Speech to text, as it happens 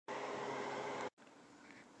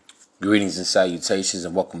Greetings and salutations,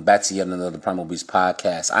 and welcome back to yet another Primal Beast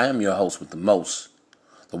podcast. I am your host with the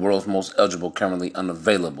world's most eligible, currently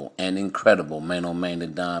unavailable, and incredible man on man, the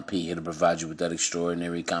Don P, here to provide you with that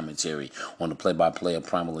extraordinary commentary on the play-by-play of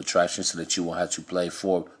Primal Attraction so that you won't have to play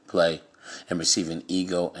for play and receive an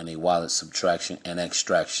ego and a wallet subtraction and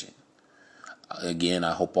extraction. Again,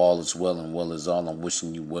 I hope all is well and well is all. I'm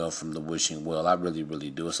wishing you well from the wishing well. I really, really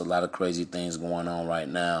do. It's a lot of crazy things going on right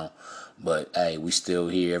now. But, hey, we still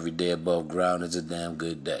here. Every day above ground is a damn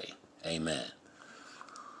good day. Amen.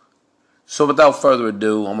 So, without further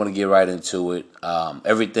ado, I'm going to get right into it.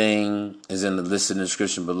 Everything is in the list in the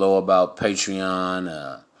description below about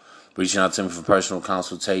Patreon, reaching out to me for personal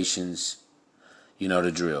consultations. You know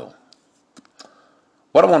the drill.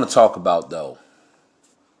 What I want to talk about, though,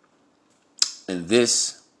 in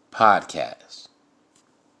this podcast,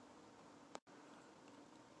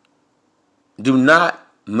 do not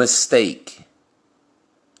mistake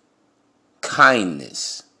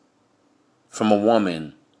kindness from a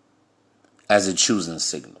woman as a choosing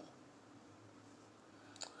signal.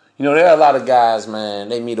 You know, there are a lot of guys, man,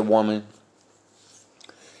 they meet a woman,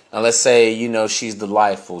 and let's say, you know, she's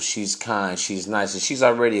delightful, she's kind, she's nice, and she's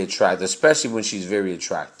already attractive, especially when she's very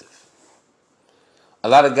attractive. A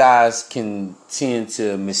lot of guys can tend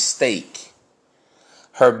to mistake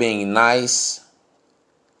her being nice,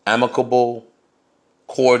 amicable,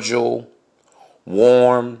 cordial,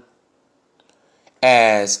 warm,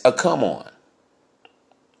 as a come on.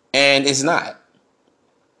 And it's not.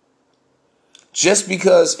 Just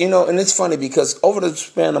because, you know, and it's funny because over the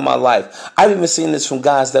span of my life, I've even seen this from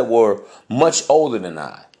guys that were much older than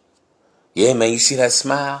I. Yeah, man, you see that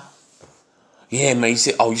smile? Yeah, man,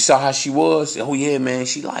 you saw how she was? Oh, yeah, man,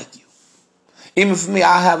 she like you. Even for me,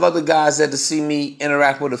 I have other guys that to see me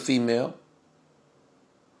interact with a female.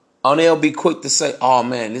 And they'll be quick to say, oh,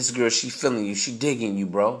 man, this girl, she feeling you. She digging you,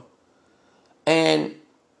 bro. And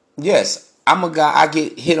yes, I'm a guy, I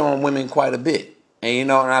get hit on women quite a bit. And you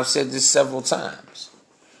know, and I've said this several times.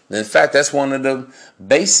 And in fact, that's one of the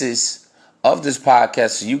basis of this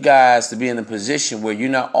podcast. So you guys to be in a position where you're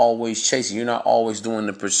not always chasing, you're not always doing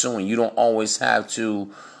the pursuing. You don't always have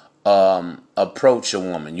to approach a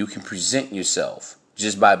woman. You can present yourself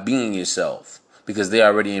just by being yourself because they're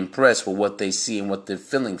already impressed with what they see and what they're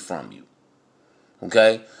feeling from you.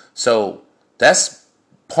 Okay? So that's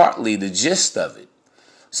partly the gist of it.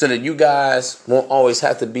 So that you guys won't always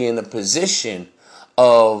have to be in a position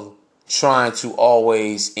of trying to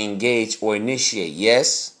always engage or initiate.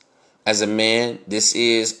 Yes, as a man, this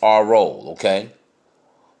is our role, okay?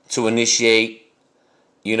 To initiate,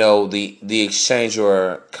 you know, the exchange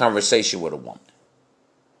or conversation with a woman.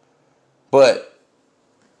 But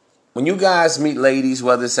when you guys meet ladies,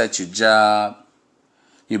 whether it's at your job,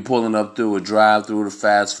 you're pulling up through a drive-through, a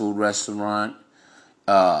fast food restaurant,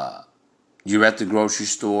 you're at the grocery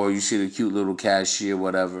store, you see the cute little cashier,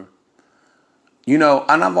 whatever. You know,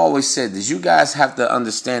 and I've always said this, you guys have to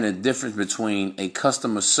understand the difference between a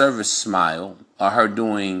customer service smile or her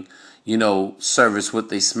doing, you know, service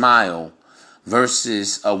with a smile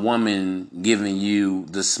versus a woman giving you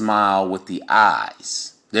the smile with the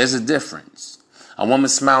eyes. There's a difference. A woman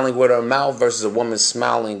smiling with her mouth versus a woman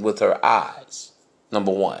smiling with her eyes.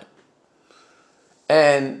 Number one.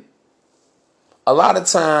 And a lot of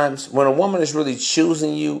times when a woman is really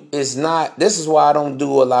choosing you, it's not, this is why I don't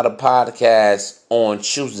do a lot of podcasts on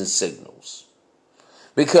choosing signals.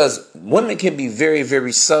 Because women can be very,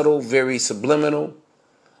 very subtle, very subliminal.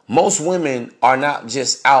 Most women are not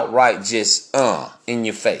just outright just in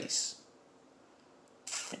your face.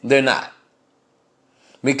 They're not.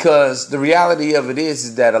 Because the reality of it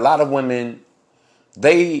is that a lot of women,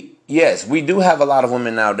 yes, we do have a lot of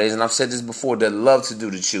women nowadays, and I've said this before, that love to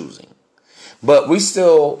do the choosing. But we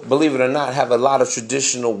still, believe it or not, have a lot of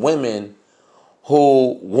traditional women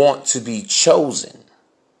who want to be chosen.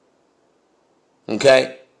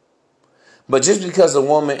 Okay? But just because a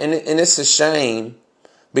woman, and it's a shame,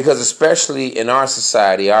 because especially in our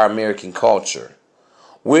society, our American culture,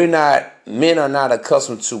 men are not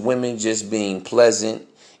accustomed to women just being pleasant,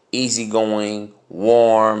 easygoing,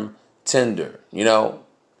 warm, tender, you know?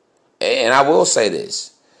 And I will say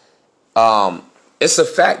this. It's a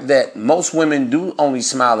fact that most women do only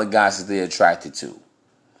smile at guys that they're attracted to.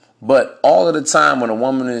 But all of the time when a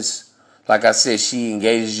woman is, like I said, she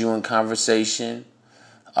engages you in conversation,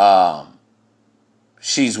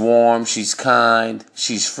 she's warm, she's kind,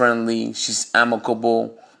 she's friendly, she's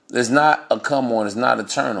amicable. There's not a come on, it's not a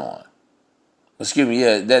turn on. Excuse me,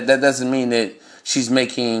 yeah, that doesn't mean that she's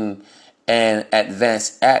making an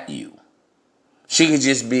advance at you. She could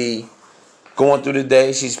just be going through the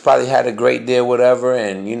day. She's probably had a great day or whatever.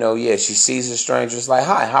 And, yeah, she sees a stranger. It's like,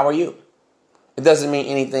 hi, how are you? It doesn't mean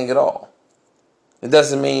anything at all. It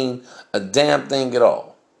doesn't mean a damn thing at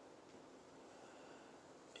all.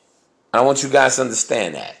 I want you guys to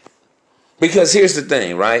understand that. Because here's the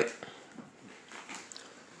thing, right?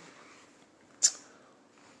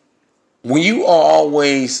 When you are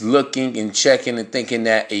always looking and checking and thinking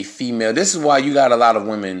that a female, this is why you got a lot of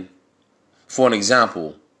women, for an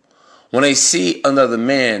example, when they see another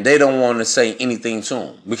man, they don't want to say anything to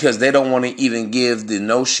him because they don't want to even give the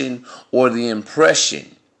notion or the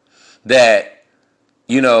impression that,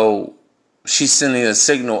 she's sending a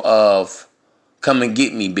signal of, come and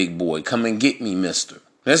get me, big boy. Come and get me, mister.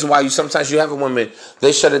 This is why sometimes you have a woman,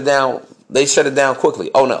 they shut it down. They shut it down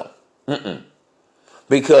quickly. Oh, no.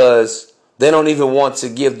 Because they don't even want to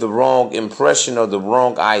give the wrong impression or the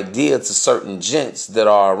wrong idea to certain gents that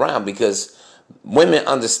are around, because women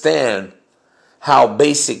understand how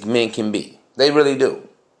basic men can be. They really do.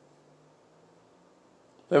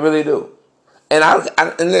 They really do. And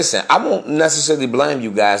and listen, I won't necessarily blame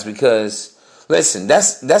you guys because, listen,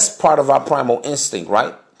 that's part of our primal instinct,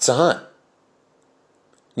 right? To hunt.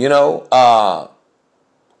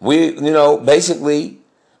 Basically,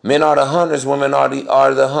 men are the hunters, women are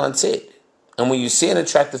the hunted. And when you see an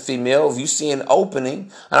attractive female, if you see an opening,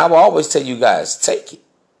 and I will always tell you guys, take it.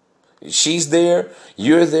 She's there,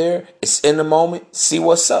 you're there, it's in the moment, see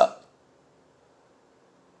what's up.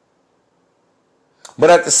 But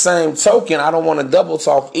at the same token, I don't want to double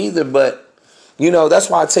talk either, but, that's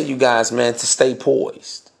why I tell you guys, man, to stay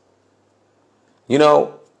poised.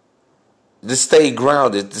 To stay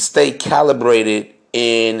grounded, to stay calibrated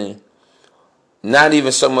in not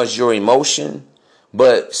even so much your emotion,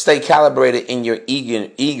 but stay calibrated in your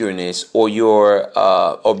eagerness or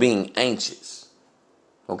or being anxious.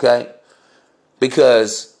 Okay?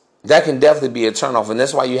 Because that can definitely be a turnoff. And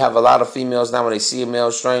that's why you have a lot of females now when they see a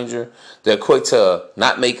male stranger, they're quick to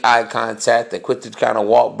not make eye contact. They're quick to kind of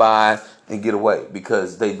walk by and get away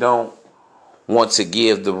because they don't want to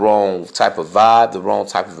give the wrong type of vibe, the wrong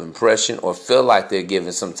type of impression, or feel like they're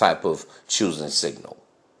giving some type of choosing signal.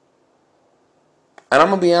 And I'm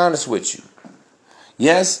going to be honest with you.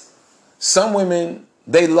 Yes, some women,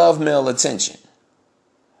 they love male attention.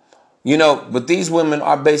 But these women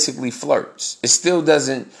are basically flirts. It still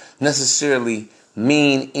doesn't necessarily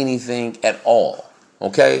mean anything at all.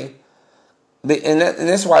 Okay? And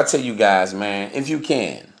that's why I tell you guys, man, if you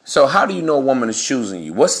can. So how do you know a woman is choosing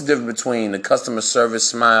you? What's the difference between the customer service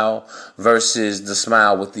smile versus the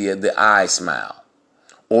smile with the eye smile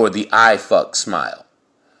or the eye fuck smile?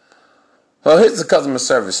 Well, here's the customer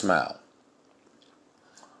service smile.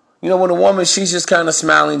 When a woman, she's just kind of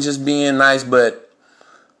smiling, just being nice, but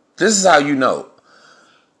this is how you know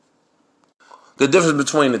the difference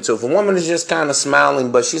between the two. If a woman is just kind of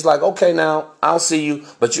smiling, but she's like, okay, now I'll see you,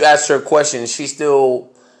 but you ask her a question and she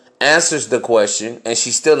still answers the question and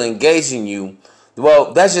she's still engaging you,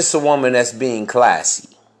 well, that's just a woman that's being classy.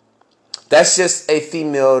 That's just a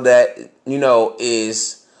female that,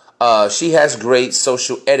 is, she has great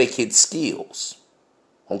social etiquette skills.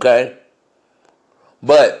 Okay?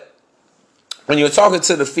 But when you're talking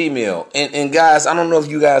to the female, and guys, I don't know if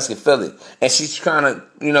you guys can feel it, and she's trying to,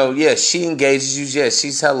 she engages you,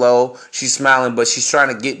 she's hello, she's smiling, but she's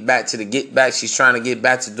trying to get back, she's trying to get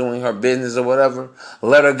back to doing her business or whatever,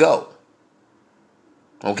 let her go.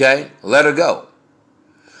 Okay? Let her go.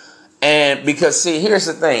 And because, see, here's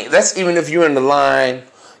the thing, that's even if you're in the line,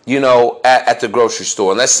 at the grocery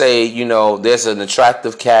store. And let's say, there's an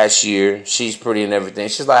attractive cashier. She's pretty and everything.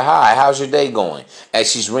 She's like, hi, how's your day going?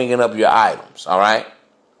 As she's ringing up your items, all right?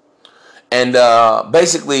 And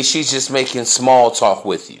basically, she's just making small talk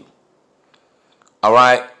with you, all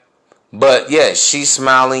right? But, yes, she's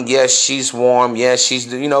smiling. Yes, she's warm. Yes, she's,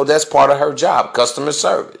 that's part of her job, customer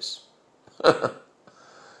service.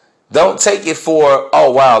 Don't take it for,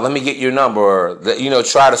 oh, wow, let me get your number. Or,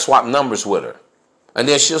 try to swap numbers with her. And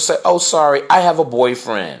then she'll say, oh, sorry, I have a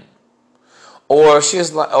boyfriend. Or she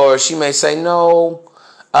may say, no,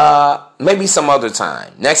 maybe some other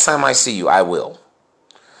time. Next time I see you, I will.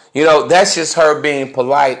 That's just her being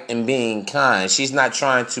polite and being kind. She's not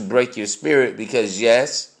trying to break your spirit because,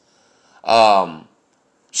 yes,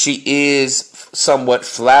 she is somewhat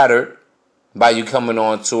flattered by you coming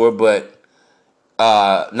on to her, but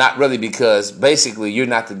not really, because basically you're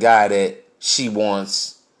not the guy that she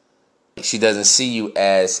wants. She doesn't see you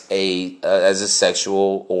as a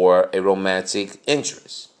sexual or a romantic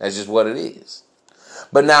interest. That's just what it is.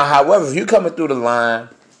 But now, however, if you're coming through the line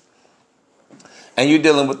and you're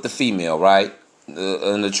dealing with the female, right?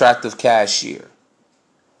 An attractive cashier.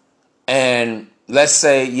 And, let's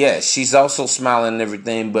say, yes, she's also smiling and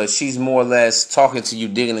everything, but she's more or less talking to you,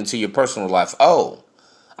 digging into your personal life. Oh,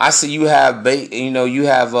 I see you have, you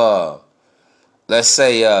have, let's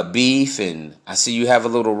say, beef, and I see you have a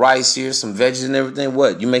little rice here, some veggies and everything.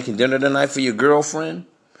 What, you making dinner tonight for your girlfriend?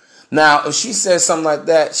 Now, if she says something like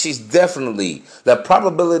that, the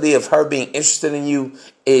probability of her being interested in you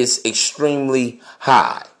is extremely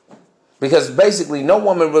high. Because basically, no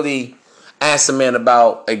woman really asks a man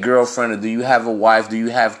about a girlfriend, or do you have a wife, do you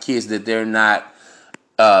have kids that they're not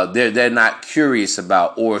curious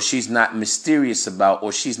about, or she's not mysterious about,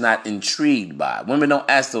 or she's not intrigued by. Women don't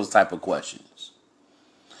ask those type of questions.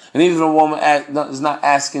 And even a woman is not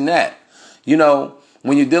asking that.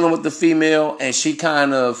 When you're dealing with the female and she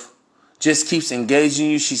kind of just keeps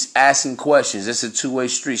engaging you, she's asking questions. It's a two-way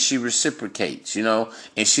street. She reciprocates, and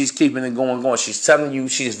she's keeping it going. She's telling you,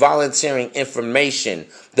 she's volunteering information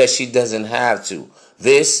that she doesn't have to.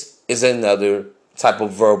 This is another type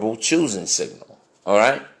of verbal choosing signal. All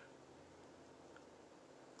right?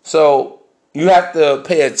 So you have to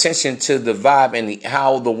pay attention to the vibe and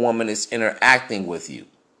how the woman is interacting with you.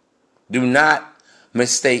 Do not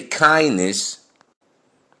mistake kindness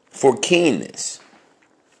for keenness.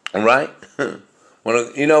 All right?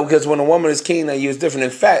 Because when a woman is keen on you, it's different.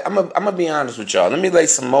 In fact, I'm gonna be honest with y'all. Let me lay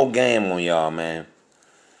some more game on y'all, man.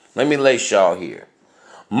 Let me lace y'all here.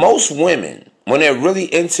 Most women, when they're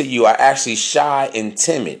really into you, are actually shy and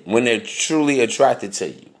timid when they're truly attracted to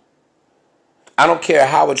you. I don't care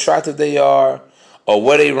how attractive they are or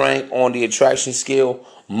where they rank on the attraction scale.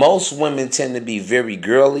 Most women tend to be very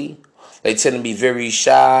girly. They tend to be very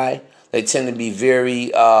shy. They tend to be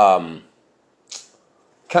very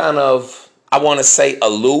kind of, I want to say,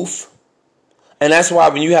 aloof. And that's why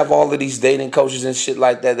when you have all of these dating coaches and shit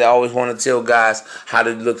like that, they always want to tell guys how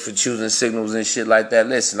to look for choosing signals and shit like that.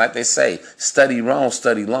 Listen, like they say, study wrong,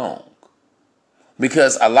 study long.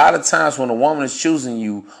 Because a lot of times when a woman is choosing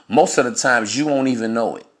you, most of the times you won't even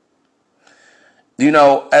know it.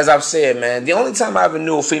 As I've said, man, the only time I ever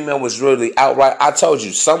knew a female was really outright, I told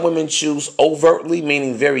you, some women choose overtly,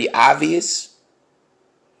 meaning very obvious,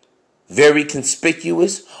 very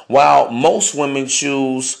conspicuous, while most women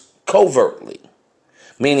choose covertly,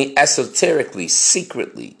 meaning esoterically,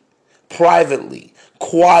 secretly, privately,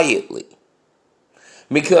 quietly.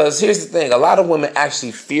 Because here's the thing, a lot of women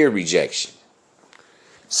actually fear rejection.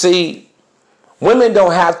 See, women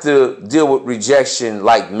don't have to deal with rejection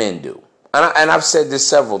like men do. And I've said this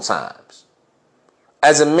several times.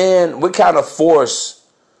 As a man, we're kind of forced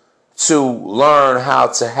to learn how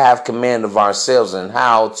to have command of ourselves and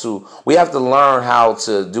we have to learn how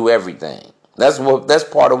to do everything. That's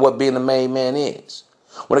part of what being a made man is.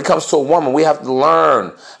 When it comes to a woman, we have to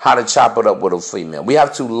learn how to chop it up with a female. We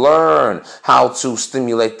have to learn how to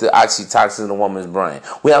stimulate the oxytocin in a woman's brain.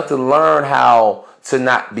 We have to learn how to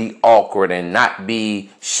not be awkward and not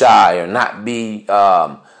be shy or not be,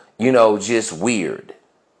 just weird.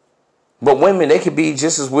 But women, they could be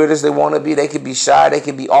just as weird as they want to be. They could be shy. They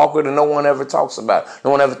could be awkward, and no one ever talks about it.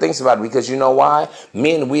 No one ever thinks about it, because you know why?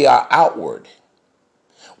 Men, we are outward.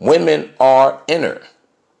 Women are inner.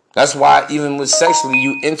 That's why even with sexually,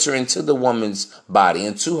 you enter into the woman's body,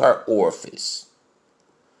 into her orifice.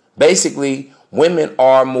 Basically, women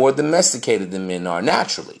are more domesticated than men are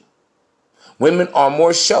naturally. Women are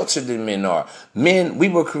more sheltered than men are. Men, we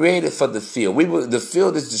were created for the field. The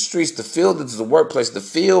field is the streets. The field is the workplace. The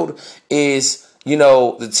field is,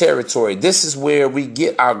 the territory. This is where we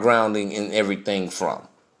get our grounding and everything from.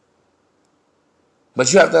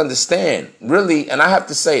 But you have to understand, really, and I have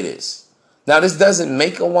to say this. Now, this doesn't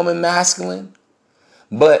make a woman masculine,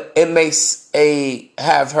 but it makes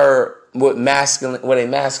have her with a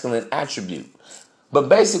masculine attribute. But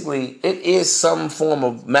basically, it is some form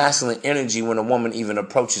of masculine energy when a woman even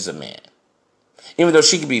approaches a man. Even though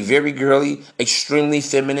she can be very girly, extremely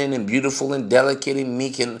feminine and beautiful and delicate and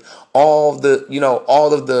meek and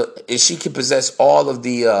she can possess all of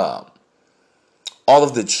the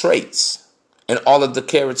traits and all of the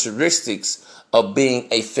characteristics of being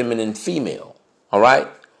a feminine female. All right?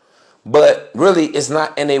 But really, it's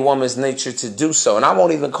not in a woman's nature to do so. And I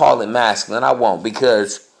won't even call it masculine. I won't,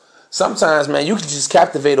 because sometimes, man, you can just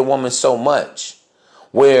captivate a woman so much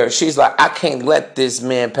where she's like, I can't let this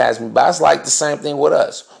man pass me by. It's like the same thing with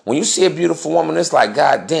us. When you see a beautiful woman, it's like,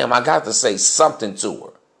 God damn, I got to say something to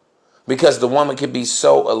her. Because the woman can be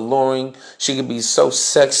so alluring. She can be so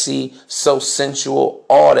sexy, so sensual,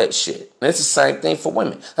 all that shit. And it's the same thing for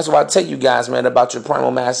women. That's why I tell you guys, man, about your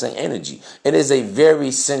primal masculine energy. It is a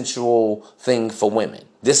very sensual thing for women.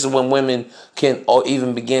 This is when women can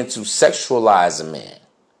even begin to sexualize a man.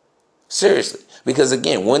 Seriously. Because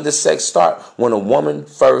again, when does sex start? When a woman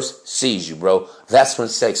first sees you, bro. That's when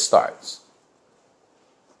sex starts.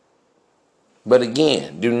 But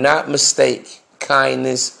again, do not mistake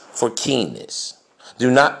kindness for keenness. Do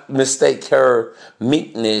not mistake her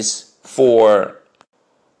meekness for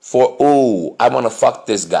ooh, I want to fuck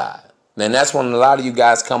this guy. And that's when a lot of you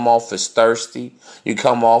guys come off as thirsty. You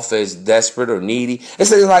come off as desperate or needy.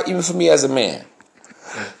 It's like even for me as a man.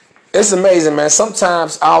 It's amazing, man.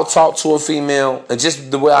 Sometimes I'll talk to a female, and just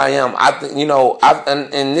the way I am, I think,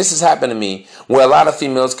 and this has happened to me, where a lot of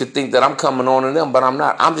females could think that I'm coming on to them, but I'm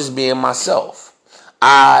not. I'm just being myself.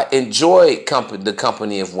 I enjoy the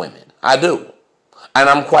company of women. I do, and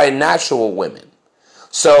I'm quite natural with women.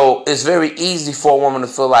 So it's very easy for a woman to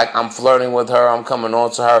feel like I'm flirting with her, I'm coming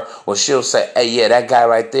on to her, or she'll say, hey, yeah, that guy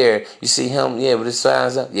right there, you see him? Yeah, with his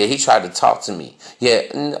signs up? Yeah, he tried to talk to me. Yeah,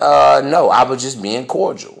 no, I was just being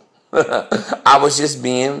cordial. I was just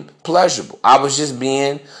being pleasurable. I was just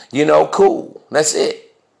being, cool. That's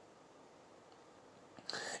it.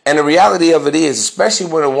 And the reality of it is,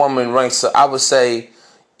 especially when a woman ranks, I would say,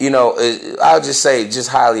 I'll just say just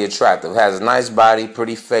highly attractive, has a nice body,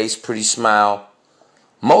 pretty face, pretty smile.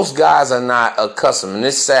 Most guys are not accustomed, and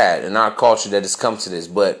it's sad in our culture that it's come to this,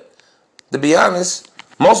 but to be honest,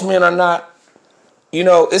 most men are not,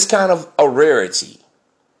 it's kind of a rarity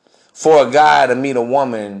for a guy to meet a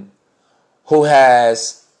woman who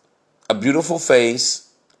has a beautiful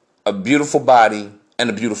face, a beautiful body, and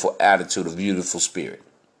a beautiful attitude, a beautiful spirit.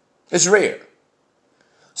 It's rare.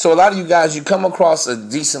 So a lot of you guys, you come across a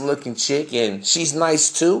decent looking chick and she's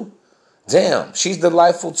nice too. Damn, she's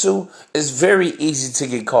delightful too. It's very easy to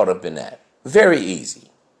get caught up in that. Very easy.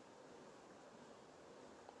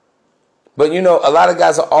 But a lot of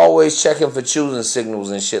guys are always checking for choosing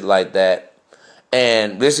signals and shit like that.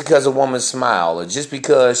 And just because a woman smiles, or just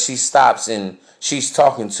because she stops and she's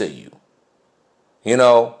talking to you,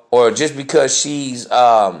 or just because she's,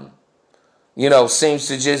 seems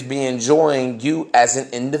to just be enjoying you as an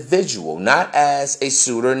individual, not as a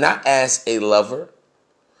suitor, not as a lover,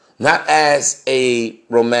 not as a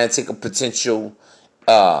romantic, a potential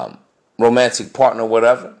romantic partner,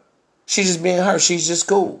 whatever. She's just being her. She's just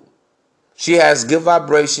cool. She has good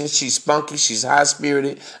vibrations. She's spunky. She's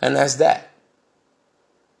high-spirited. And that's that.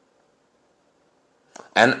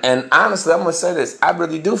 And honestly, I'm going to say this. I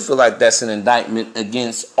really do feel like that's an indictment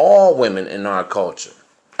against all women in our culture.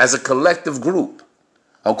 As a collective group.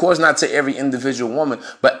 Of course, not to every individual woman,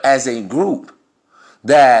 but as a group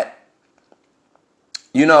that,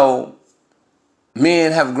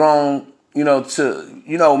 men have grown,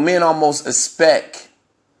 men almost expect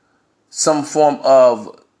some form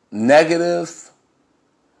of negative,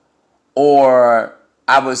 or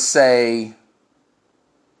I would say,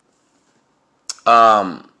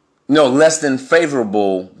 less than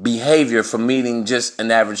favorable behavior for meeting just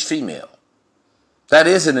an average female. That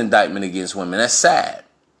is an indictment against women. That's sad.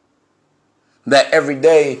 That every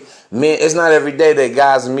day, men, it's not every day that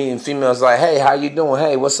guys are meeting females like, hey, how you doing?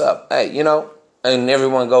 Hey, what's up? Hey, and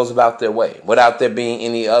everyone goes about their way without there being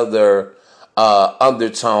any other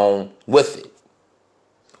undertone with it,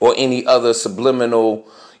 or any other subliminal,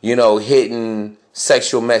 hidden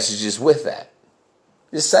sexual messages with that.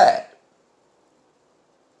 It's sad.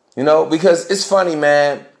 Because it's funny,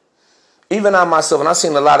 man. Even I myself, and I've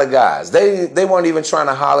seen a lot of guys, they weren't even trying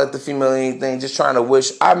to holler at the female or anything, just trying to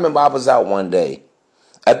wish. I remember I was out one day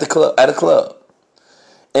at a club.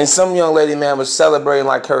 And some young lady, man, was celebrating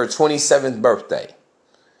like her 27th birthday.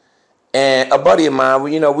 And a buddy of mine,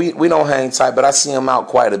 we don't hang tight, but I see him out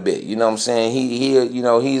quite a bit. You know what I'm saying?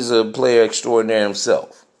 He's a player extraordinaire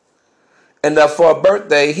himself. And for her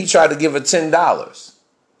birthday, he tried to give her $10.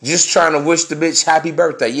 Just trying to wish the bitch happy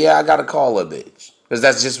birthday. Yeah, I got to call her bitch. Because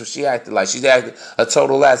that's just what she acted like. She acted a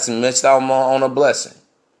total ass and missed out on a blessing.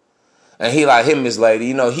 And he like him, this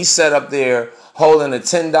lady. He sat up there holding the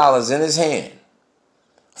 $10 in his hand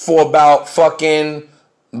for about fucking,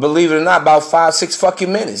 believe it or not, about 5-6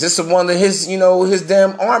 fucking minutes. This is one of his, his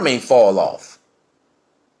damn arm ain't fall off.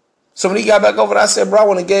 So when he got back over there, I said, bro, I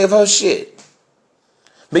wouldn't have gave her shit.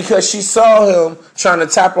 Because she saw him trying to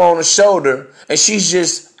tap her on the shoulder, and she's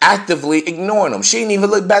just actively ignoring him. She didn't even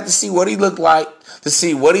look back to see what he looked like, to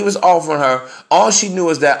see what he was offering her. All she knew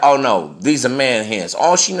is that, oh no, these are man hands.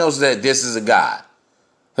 All she knows is that this is a guy.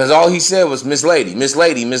 Because all he said was, Miss Lady, Miss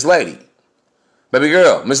Lady, Miss Lady. Baby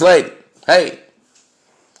girl, Miss Lady, hey.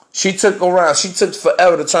 She took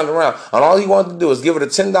forever to turn around. And all he wanted to do is give her the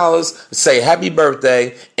 $10, say happy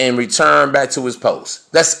birthday, and return back to his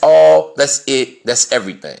post. That's all. That's it. That's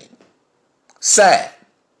everything. Sad.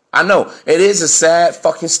 I know. It is a sad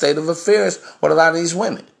fucking state of affairs with a lot of these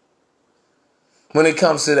women when it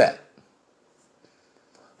comes to that.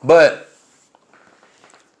 But,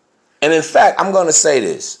 and in fact, I'm going to say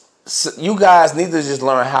this. So you guys need to just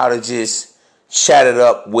learn how to just chat it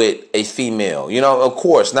up with a female. You know, of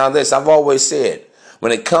course. Now this, I've always said,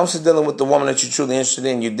 when it comes to dealing with the woman that you're truly interested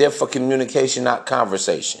in, you're there for communication, not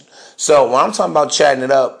conversation. So when I'm talking about chatting it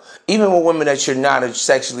up, even with women that you're not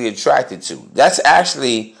sexually attracted to, that's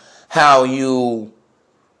actually how you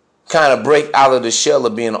kind of break out of the shell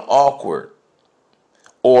of being awkward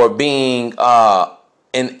or being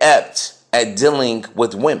inept at dealing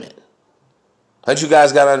with women. That you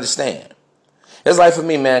guys got to understand. It's like for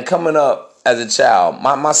me, man, coming up as a child,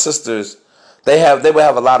 my sisters, they would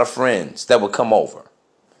have a lot of friends that would come over.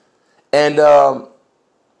 And,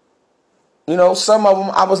 you know, some of them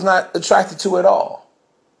I was not attracted to at all.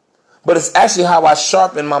 But it's actually how I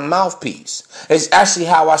sharpened my mouthpiece. It's actually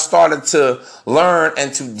how I started to learn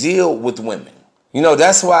and to deal with women. You know,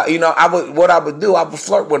 that's why, you know, I would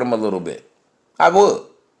flirt with them a little bit. I would.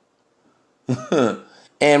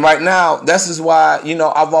 And right now, this is why, you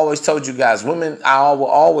know, I've always told you guys, women, I will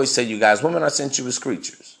always say you guys, women are sensuous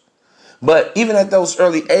creatures. But even at those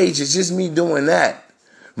early ages, just me doing that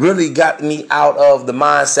really got me out of the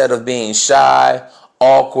mindset of being shy,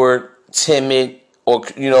 awkward, timid, or,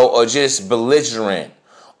 you know, or just belligerent,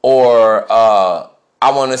 or I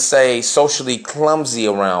want to say socially clumsy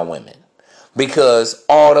around women. Because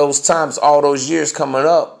all those times, all those years coming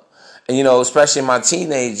up, and, you know, especially in my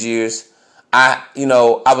teenage years, I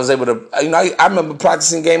was able to, I remember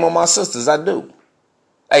practicing game on my sisters. I do.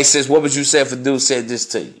 Hey, sis, what would you say if a dude said this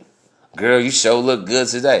to you? Girl, you sure look good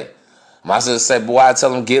today. My sister said, boy, I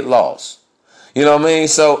tell him get lost. You know what I mean?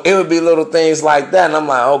 So it would be little things like that. And I'm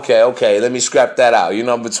like, okay, let me scrap that out. You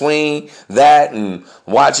know, between that and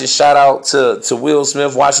watching, shout out to Will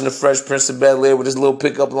Smith, watching The Fresh Prince of Bel-Air with his little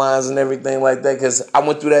pickup lines and everything like that, because I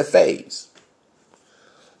went through that phase.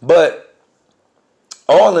 But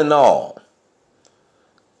all in all,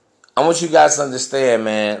 I want you guys to understand,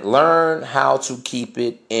 man, learn how to keep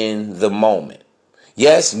it in the moment.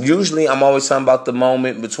 Yes, usually I'm always talking about the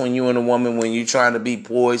moment between you and a woman when you're trying to be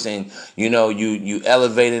poised and, you know, you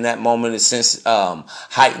elevate in that moment, a sense,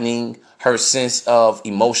 heightening her sense of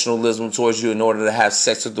emotionalism towards you in order to have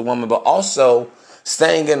sex with the woman, but also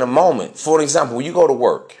staying in the moment. For example, when you go to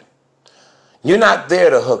work, you're not there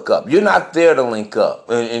to hook up. You're not there to link up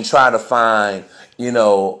and try to find, you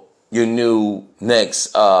know, your new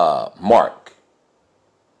next mark.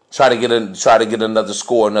 Try to get another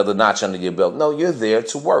score, another notch under your belt. No, you're there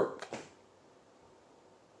to work.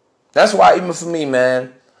 That's why even for me,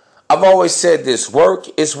 man, I've always said this: work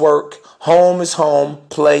is work, home is home,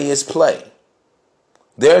 play is play.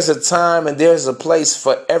 There's a time and there's a place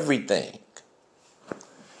for everything.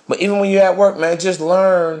 But even when you're at work, man, just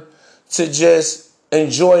learn to just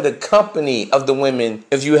enjoy the company of the women,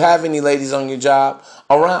 if you have any ladies on your job,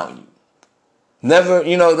 around you. Never,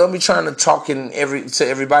 you know, don't be trying to talk to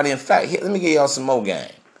everybody. In fact, here, let me give y'all some more game.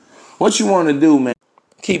 What you want to do, man,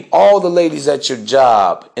 keep all the ladies at your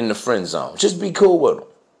job in the friend zone. Just be cool with them.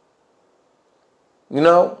 You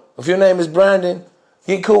know, if your name is Brandon,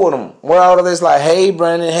 get cool with them. Where all of this like, hey,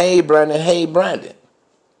 Brandon, hey, Brandon, hey, Brandon.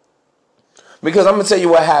 Because I'm going to tell you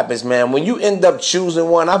what happens, man. When you end up choosing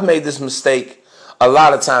one, I've made this mistake a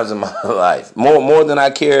lot of times in my life, more than I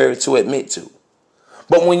care to admit to.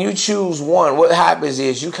 But when you choose one, what happens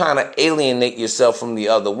is you kind of alienate yourself from the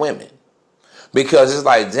other women. Because it's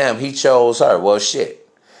like, damn, he chose her. Well, shit.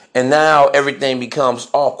 And now everything becomes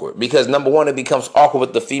awkward. Because number one, it becomes awkward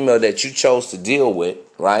with the female that you chose to deal with,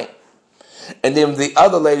 right? And then the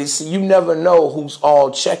other ladies, see, you never know who's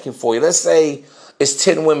all checking for you. Let's say it's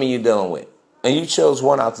 10 women you're dealing with. And you chose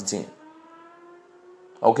 1 out of 10.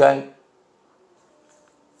 Okay?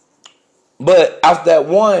 But out that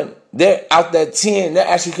 1, out that 10, there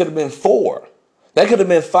actually could have been 4. That could have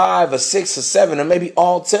been 5 or 6 or 7 or maybe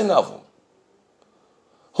all 10 of them.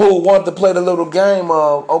 Who want to play the little game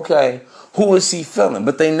of, okay, who is he feeling?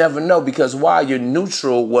 But they never know because why? You're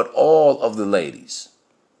neutral with all of the ladies.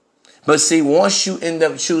 But see, once you end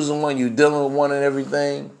up choosing one, you're dealing with one and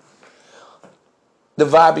everything, the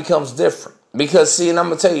vibe becomes different. Because see, and I'm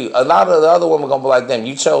going to tell you, a lot of the other women are going to be like, damn,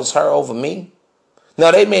 you chose her over me?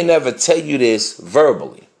 Now, they may never tell you this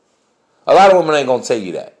verbally. A lot of women ain't going to tell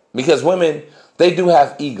you that. Because women, they do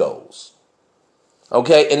have egos.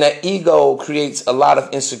 Okay? And that ego creates a lot of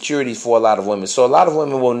insecurity for a lot of women. So a lot of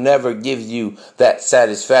women will never give you that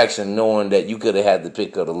satisfaction knowing that you could have had the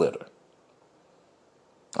pick of the litter.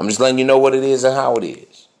 I'm just letting you know what it is and how it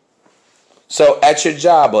is. So at your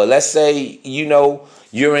job, or let's say, you know,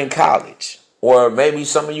 you're in college. Or maybe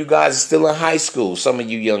some of you guys are still in high school, some of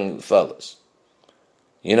you young fellas.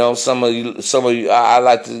 You know, some of you, I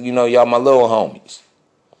like to, you know, y'all my little homies.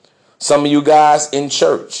 Some of you guys in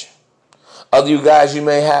church. Other you guys, you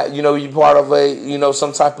may have, you're part of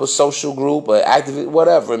some type of social group or activist,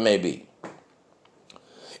 whatever it may be.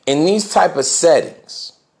 In these type of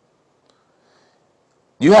settings,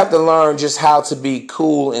 you have to learn just how to be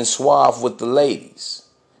cool and suave with the ladies.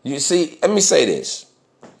 You see, let me say this.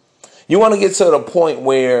 You want to get to the point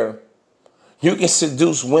where you can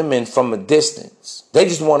seduce women from a distance. They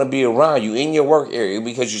just want to be around you in your work area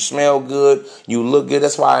because you smell good, you look good.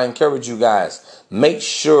 That's why I encourage you guys. Make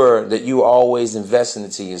sure that you always invest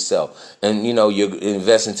into yourself. And, you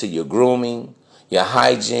invest into your grooming, your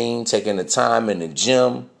hygiene, taking the time in the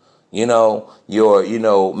gym.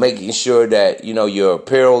 You're making sure that, your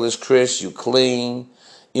apparel is crisp, you clean,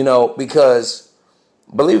 because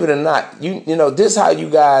believe it or not, this is how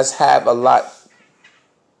you guys have a lot.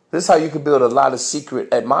 This is how you can build a lot of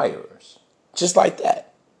secret admirers. Just like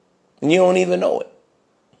that. And you don't even know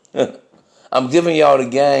it. I'm giving y'all the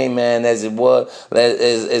game, man, as it was,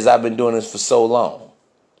 as I've been doing this for so long.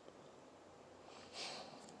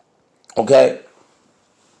 Okay?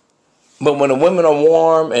 But when the women are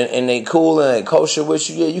warm and they cool and they kosher with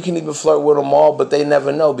you, yeah, you can even flirt with them all, but they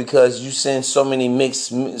never know because you send so many mixed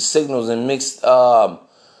signals and mixed, it's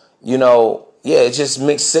just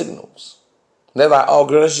mixed signals. They're like, oh,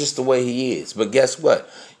 girl, that's just the way he is. But guess what?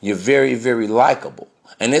 You're very, very likable.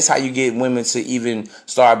 And this is how you get women to even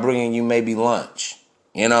start bringing you maybe lunch.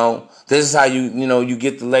 This is how you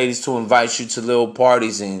get the ladies to invite you to little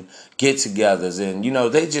parties and get-togethers. And,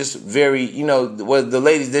 they just very, the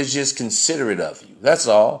ladies, they're just considerate of you. That's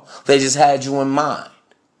all. They just had you in mind.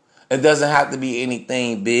 It doesn't have to be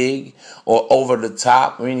anything big or over the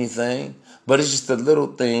top or anything. But it's just the little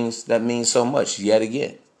things that mean so much yet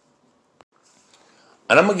again.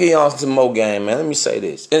 And I'm going to get y'all some more game, man. Let me say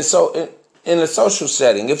this. And so in a social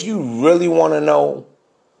setting, if you really want to know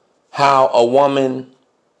how a woman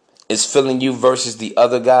is feeling you versus the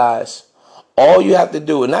other guys, all you have to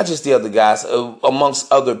do, and not just the other guys,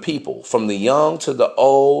 amongst other people, from the young to the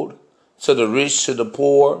old, to the rich to the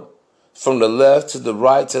poor, from the left to the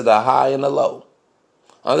right to the high and the low.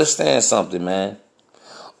 Understand something, man.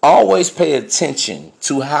 Always pay attention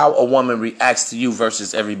to how a woman reacts to you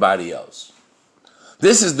versus everybody else.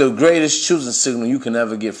 This is the greatest choosing signal you can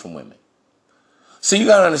ever get from women. So you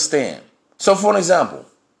got to understand. So for an example,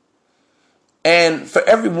 and for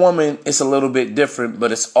every woman, it's a little bit different,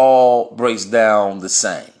 but it's all breaks down the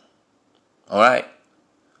same. All right?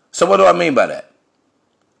 So what do I mean by that?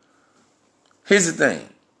 Here's the thing.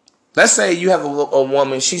 Let's say you have a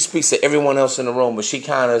woman, she speaks to everyone else in the room, but she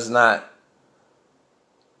kind of is not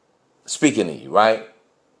speaking to you, right?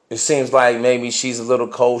 It seems like maybe she's a little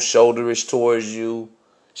cold-shoulderish towards you.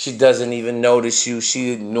 She doesn't even notice you.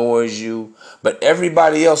 She ignores you. But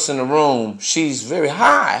everybody else in the room, she's very,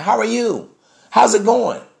 hi, how are you? How's it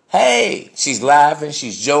going? Hey, she's laughing,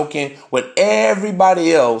 she's joking with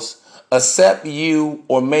everybody else except you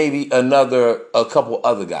or maybe a couple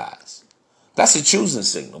other guys. That's a choosing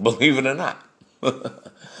signal, believe it or not.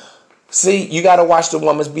 See, you got to watch the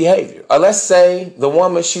woman's behavior. Or let's say the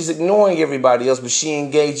woman, she's ignoring everybody else, but she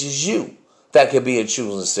engages you. That could be a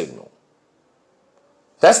choosing signal.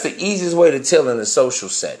 That's the easiest way to tell in a social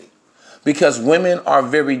setting. Because women are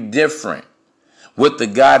very different with the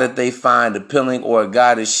guy that they find appealing or a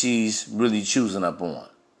guy that she's really choosing up on.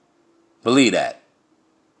 Believe that.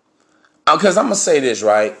 Because I'm going to say this,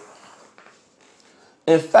 right?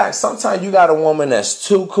 In fact, sometimes you got a woman that's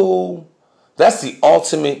too cool. That's the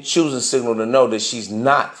ultimate choosing signal to know that she's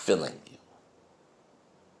not feeling you.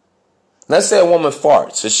 Let's say a woman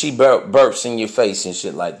farts or she burps in your face and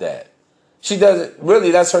shit like that. She doesn't,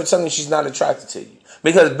 really, that's her telling you she's not attracted to you.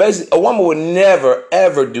 Because basically, a woman would never,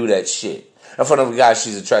 ever do that shit in front of a guy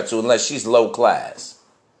she's attracted to unless she's low class.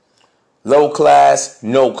 Low class,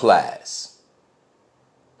 no class.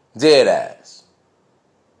 Dead ass.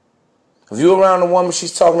 If you're around a woman,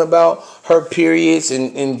 she's talking about her periods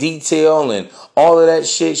in detail and all of that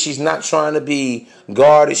shit. She's not trying to be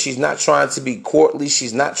guarded. She's not trying to be courtly.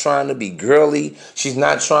 She's not trying to be girly. She's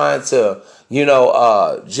not trying to,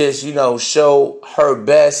 show her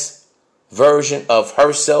best version of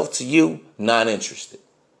herself to you. Not interested.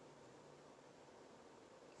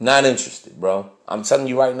 Not interested, bro. I'm telling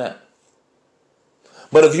you right now.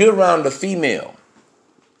 But if you're around a female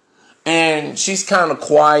and she's kind of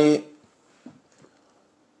quiet,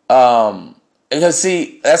 because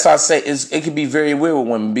see, that's why I say it can be very weird with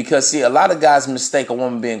women. Because see, a lot of guys mistake a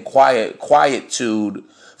woman being quietude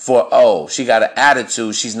for, oh, she got an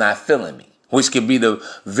attitude, she's not feeling me, which could be the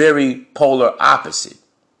very polar opposite.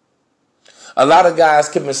 A lot of guys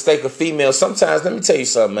can mistake a female. Sometimes, let me tell you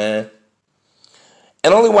something, man.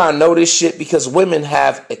 And only why I know this shit because women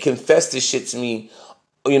have confessed this shit to me,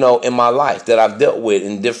 in my life that I've dealt with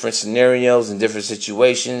in different scenarios and different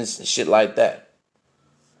situations and shit like that.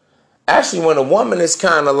 Actually, when a woman is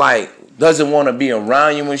kind of like doesn't want to be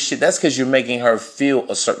around you and shit, that's because you're making her feel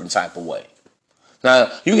a certain type of way.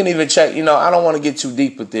 Now, you can even check, I don't want to get too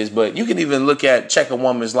deep with this, but you can even check a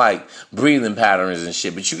woman's like breathing patterns and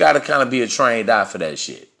shit, but you got to kind of be a trained eye for that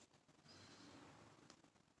shit.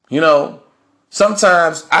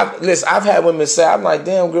 Sometimes, I've had women say, I'm like,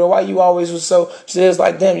 damn, girl, why you always was so, she was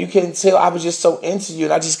like, damn, you couldn't tell, I was just so into you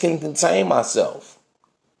and I just couldn't contain myself.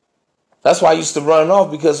 That's why I used to run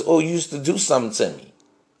off because, you used to do something to me.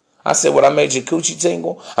 I said, what, I made your coochie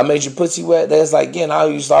tingle? I made your pussy wet? That's like, again, I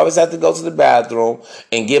used to always have to go to the bathroom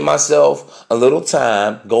and give myself a little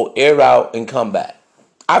time, go air out and come back.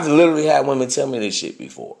 I've literally had women tell me this shit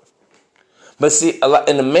before. But see, a lot,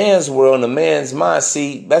 in the man's world, in the man's mind,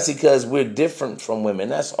 see, that's because we're different from women.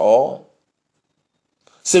 That's all.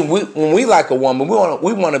 See, when we like a woman,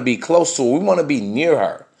 we want to be close to her. We want to be near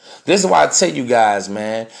her. This is why I tell you guys,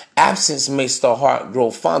 man, absence makes the heart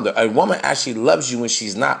grow fonder. A woman actually loves you when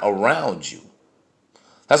she's not around you.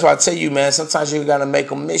 That's why I tell you, man, sometimes you got to make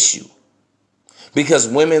them miss you. Because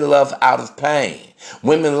women love out of pain.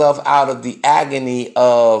 Women love out of the agony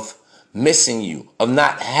of missing you, of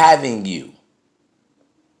not having you.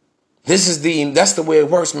 That's the way it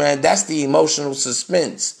works, man. That's the emotional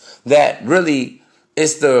suspense that really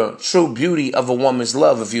is the true beauty of a woman's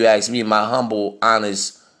love, if you ask me, my humble,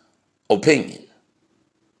 honest opinion.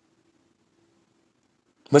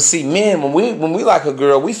 But see, men, when we like a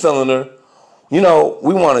girl, we feeling her, we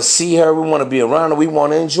want to see her, we want to be around her, we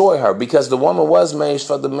want to enjoy her because the woman was made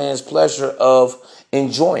for the man's pleasure of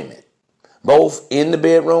enjoyment, both in the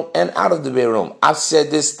bedroom and out of the bedroom. I've said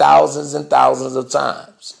this thousands and thousands of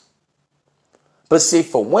times. But see,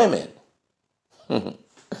 for women,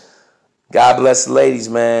 God bless the ladies,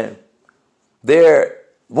 man.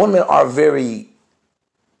 Women are very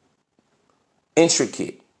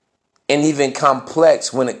intricate and even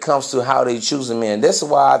complex when it comes to how they choose a man. This is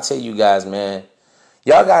why I tell you guys, man,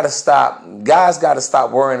 guys got to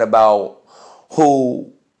stop worrying about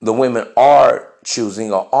who the women are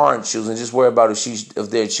choosing or aren't choosing. Just worry about if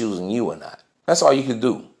they're choosing you or not. That's all you can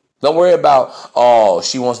do. Don't worry about,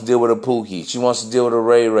 she wants to deal with a Pookie. She wants to deal with a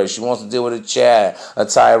Ray Ray. She wants to deal with a Chad, a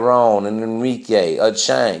Tyrone, an Enrique, a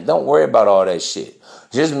Chang. Don't worry about all that shit.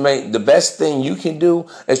 The best thing you can do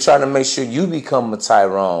is try to make sure you become a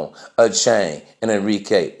Tyrone, a Chang, an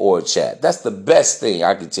Enrique, or a Chad. That's the best thing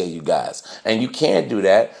I can tell you guys. And you can do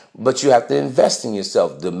that, but you have to invest in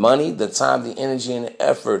yourself. The money, the time, the energy, and the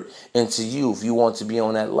effort into you if you want to be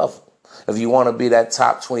on that level. If you want to be that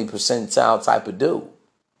top 20 percentile type of dude.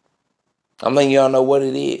 I'm letting y'all know what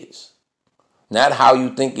it is. Not how you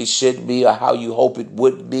think it should be or how you hope it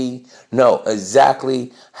would be. No,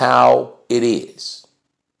 exactly how it is.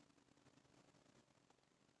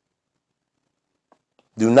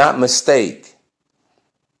 Do not mistake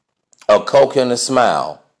a Coke and a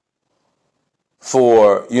smile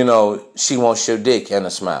for, she wants your dick and a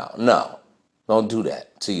smile. No, don't do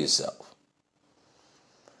that to yourself.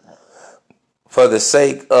 For the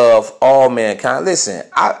sake of all mankind. Listen,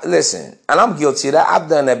 and I'm guilty of that. I've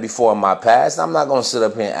done that before in my past. I'm not going to sit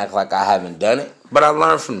up here and act like I haven't done it. But I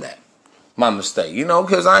learned from that. My mistake.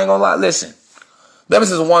 Because I ain't going to lie. Listen, there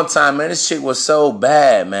was this one time, man, this shit was so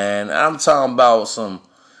bad, man. I'm talking about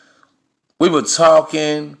we were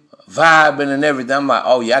talking, vibing and everything. I'm like,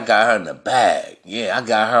 oh, yeah, I got her in the bag. Yeah, I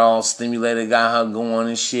got her all stimulated, got her going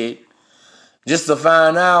and shit. Just to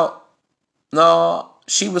find out, no,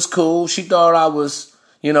 she was cool. She thought I was,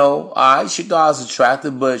 all right. She thought I was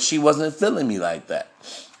attractive, but she wasn't feeling me like that.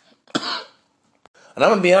 And I'm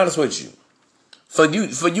going to be honest with you. For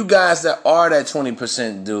you guys that are that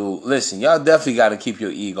 20% dude, listen, y'all definitely got to keep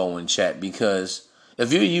your ego in check because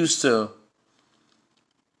if you're used to,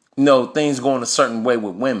 things going a certain way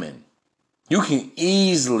with women, you can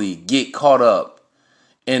easily get caught up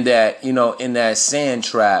in that, in that sand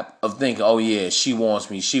trap of thinking, oh yeah, she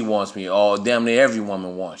wants me. Oh, damn near every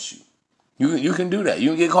woman wants you. You can do that. You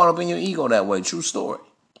can get caught up in your ego that way. True story.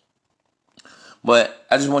 But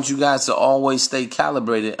I just want you guys to always stay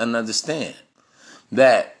calibrated and understand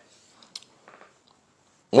that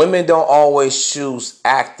women don't always choose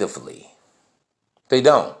actively. They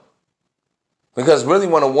don't. Because really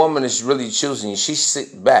when a woman is really choosing you, she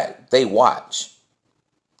sit back. They watch.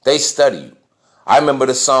 They study you. I remember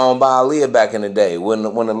the song by Aaliyah back in the day when the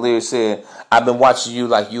lyric said, I've been watching you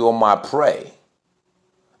like you are my prey.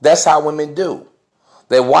 That's how women do.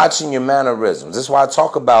 They're watching your mannerisms. That's why I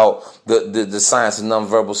talk about the science of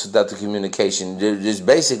nonverbal seductive communication. Just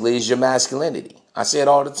basically is your masculinity. I say it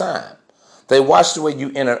all the time. They watch the way you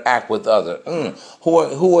interact with others.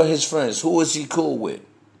 Who are his friends? Who is he cool with?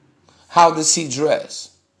 How does he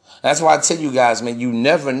dress? That's why I tell you guys, man, you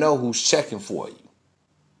never know who's checking for you.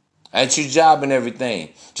 At your job and everything.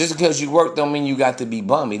 Just because you work don't mean you got to be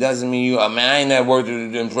bummy. Doesn't mean you, man, I ain't at work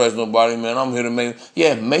to impress nobody, man. I'm here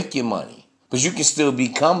to make your money. But you can still be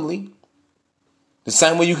comely. The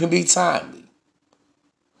same way you can be timely.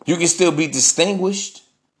 You can still be distinguished.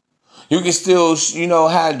 You can still,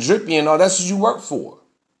 have drippy and all. That's what you work for.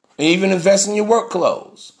 And even invest in your work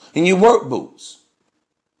clothes, in your work boots.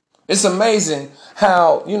 It's amazing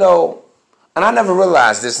how, and I never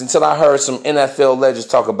realized this until I heard some NFL legends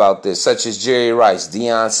talk about this, such as Jerry Rice,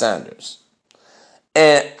 Deion Sanders.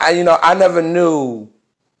 And I never knew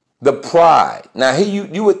the pride. Now,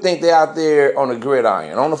 you would think they're out there on the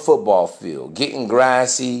gridiron, on the football field, getting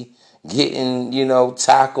grassy, getting,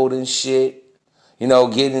 tackled and shit,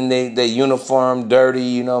 getting their uniform dirty,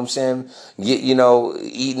 you know what I'm saying?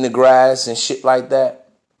 Eating the grass and shit like that.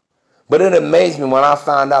 But it amazed me when I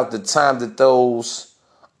found out the time that those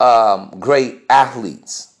great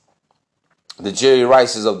athletes, the Jerry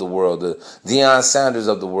Rices of the world, the Deion Sanders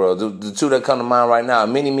of the world, the two that come to mind right now,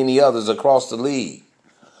 and many, many others across the league,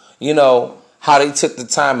 how they took the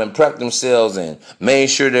time and prepped themselves and made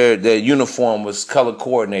sure their uniform was color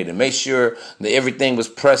coordinated, made sure that everything was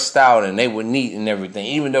pressed out and they were neat and everything,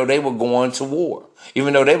 even though they were going to war,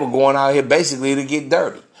 even though they were going out here basically to get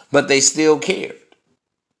dirty, but they still cared.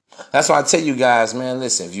 That's why I tell you guys, man,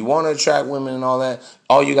 listen, if you want to attract women and all that,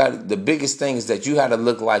 the biggest thing is that you had to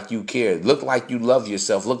look like you care, look like you love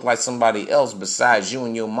yourself, look like somebody else besides you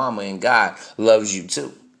and your mama and God loves you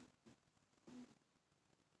too.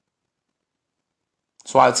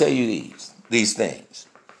 So I tell you these things.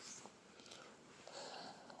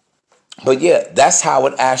 But yeah, that's how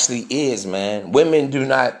it actually is, man. Women do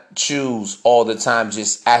not choose all the time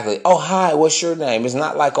just act like, oh, hi, what's your name? It's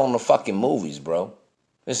not like on the fucking movies, bro.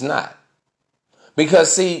 It's not.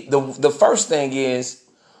 Because, see, the first thing is,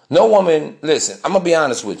 no woman, listen, I'm going to be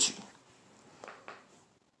honest with you.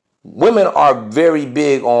 Women are very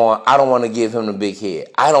big on, I don't want to give him the big head.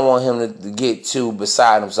 I don't want him to get too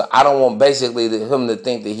beside himself. I don't want basically him to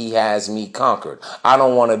think that he has me conquered. I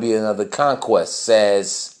don't want to be another conquest,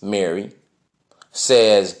 says Mary,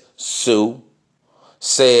 says Sue,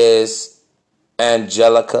 says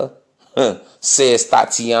Angelica, says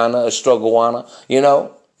Tatiana, Estrogoana,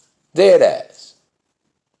 they're that.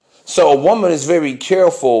 So a woman is very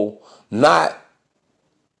careful not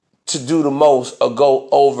to do the most or go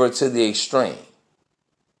over to the extreme.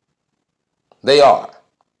 They are.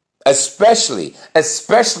 Especially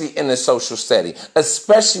in a social setting.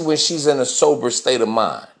 Especially when she's in a sober state of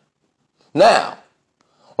mind. Now,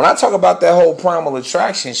 when I talk about that whole primal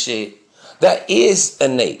attraction shit, that is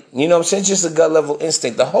innate. You know what I'm saying? It's just a gut level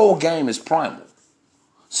instinct. The whole game is primal.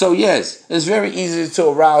 So yes, it's very easy to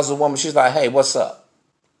arouse a woman. She's like, hey, what's up?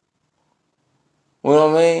 You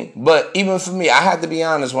know what I mean? But even for me, I have to be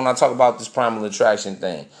honest when I talk about this primal attraction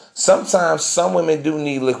thing. Sometimes some women do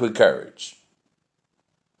need liquid courage.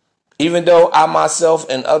 Even though I myself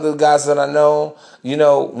and other guys that I know,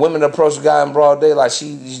 women approach a guy in broad daylight.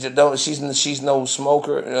 She's no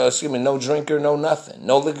smoker, no drinker, no nothing.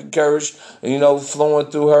 No liquid courage, flowing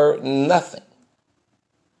through her, nothing.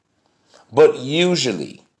 But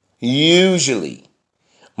usually,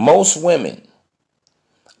 most women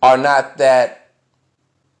are not that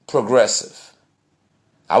progressive.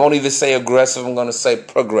 I won't even say aggressive. I'm going to say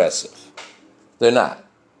progressive. They're not.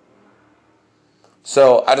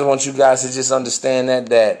 So I just want you guys to just understand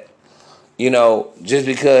that, just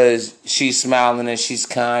because she's smiling and she's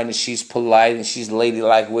kind and she's polite and she's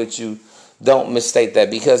ladylike with you, don't mistake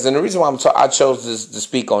that. Because, and the reason why I chose to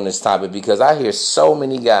speak on this topic, because I hear so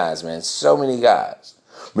many guys, man,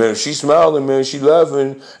 Man, she's smiling, man, she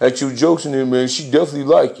laughing at your jokes and man, she definitely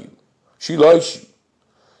like you. She likes you.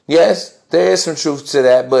 Yes, there is some truth to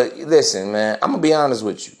that, but listen, man, I'm going to be honest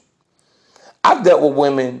with you. I've dealt with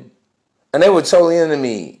women, and they were totally into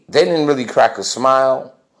me. They didn't really crack a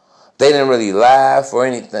smile. They didn't really laugh or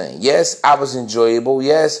anything. Yes, I was enjoyable.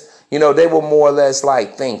 Yes, they were more or less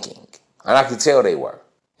like thinking, and I could tell they were.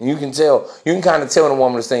 And you can kind of tell when a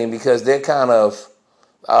woman is thinking because they're kind of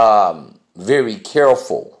very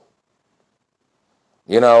careful,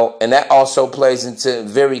 and that also plays into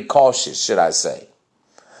very cautious, should I say.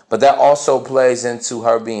 But that also plays into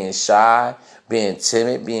her being shy, being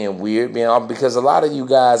timid, being weird, because a lot of you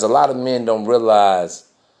guys, a lot of men don't realize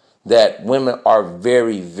that women are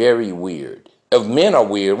very, very weird. If men are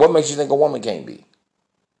weird, what makes you think a woman can't be?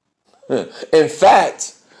 In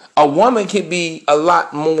fact, a woman can be a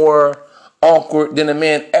lot more awkward than a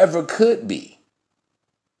man ever could be.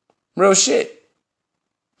 Real shit.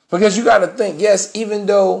 Because you got to think, yes, even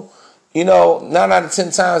though, 9 out of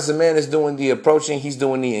 10 times the man is doing the approaching, he's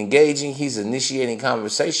doing the engaging, he's initiating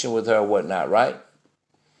conversation with her or whatnot, right?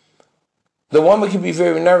 The woman can be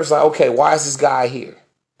very nervous, like, okay, why is this guy here?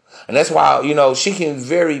 And that's why, she can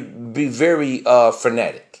be very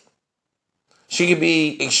frenetic. She can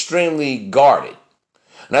be extremely guarded.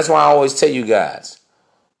 And that's why I always tell you guys,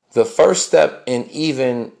 the first step in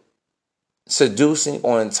even seducing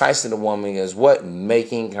or enticing a woman is what?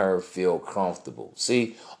 Making her feel comfortable.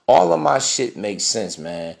 See, all of my shit makes sense,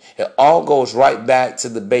 man. It all goes right back to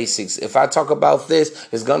the basics. If I talk about this,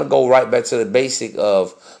 it's going to go right back to the basic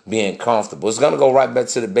of being comfortable. It's going to go right back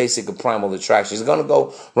to the basic of primal attraction. It's going to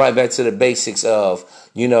go right back to the basics of,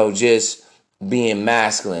 just being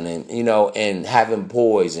masculine and, and having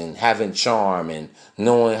poise and having charm and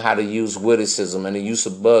knowing how to use witticism and the use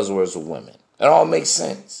of buzzwords with women. It all makes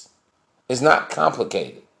sense. It's not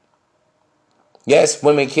complicated. Yes,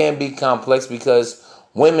 women can be complex because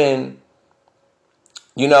women,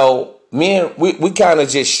 men, we kind of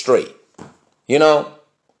just straight.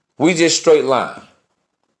 We just straight line.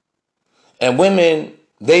 And women,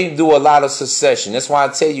 they do a lot of succession. That's why I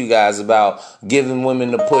tell you guys about giving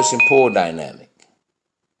women the push and pull dynamic.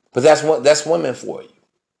 But that's women for you.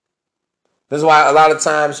 That's why a lot of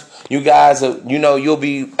times you guys, you'll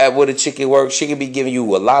be at with a chick at work. She could be giving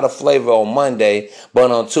you a lot of flavor on Monday,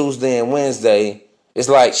 but on Tuesday and Wednesday, it's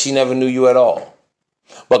like she never knew you at all.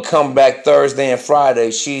 But come back Thursday and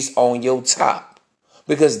Friday, she's on your top.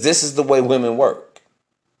 Because this is the way women work.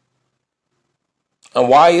 And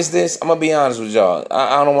why is this? I'm going to be honest with y'all.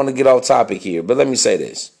 I don't want to get off topic here, but let me say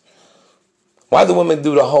this. Why do women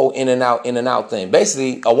do the whole in and out thing?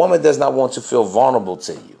 Basically, a woman does not want to feel vulnerable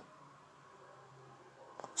to you.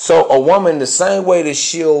 So a woman, the same way that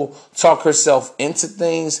she'll talk herself into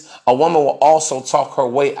things, a woman will also talk her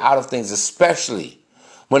way out of things, especially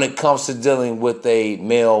when it comes to dealing with a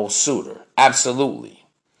male suitor. Absolutely.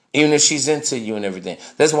 Even if she's into you and everything.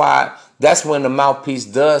 That's when the mouthpiece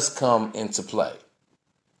does come into play.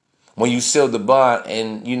 When you seal the bond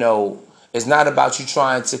and, it's not about you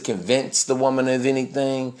trying to convince the woman of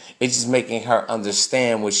anything. It's just making her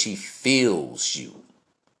understand what she feels you.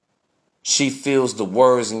 She feels the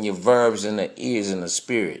words and your verbs in the ears and the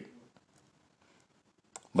spirit.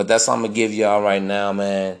 But that's all I'm going to give y'all right now,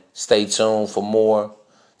 man. Stay tuned for more.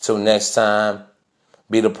 Till next time,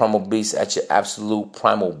 be the primal beast at your absolute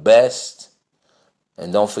primal best.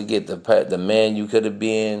 And don't forget the man you could have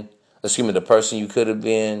been. The person you could have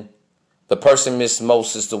been. The person missed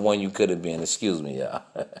most is the one you could have been. Excuse me, y'all.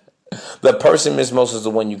 The person missed most is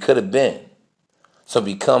the one you could have been. So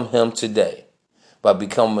become him today. By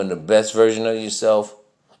becoming the best version of yourself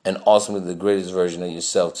and ultimately the greatest version of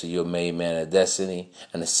yourself to your made man of destiny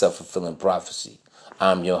and a self-fulfilling prophecy.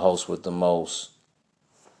 I'm your host with the most,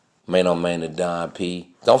 man on man, the Don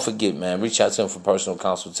P. Don't forget, man, reach out to him for personal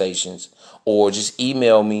consultations or just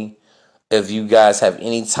email me if you guys have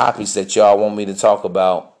any topics that y'all want me to talk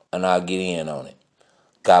about and I'll get in on it.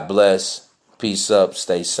 God bless. Peace up.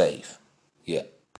 Stay safe. Yeah.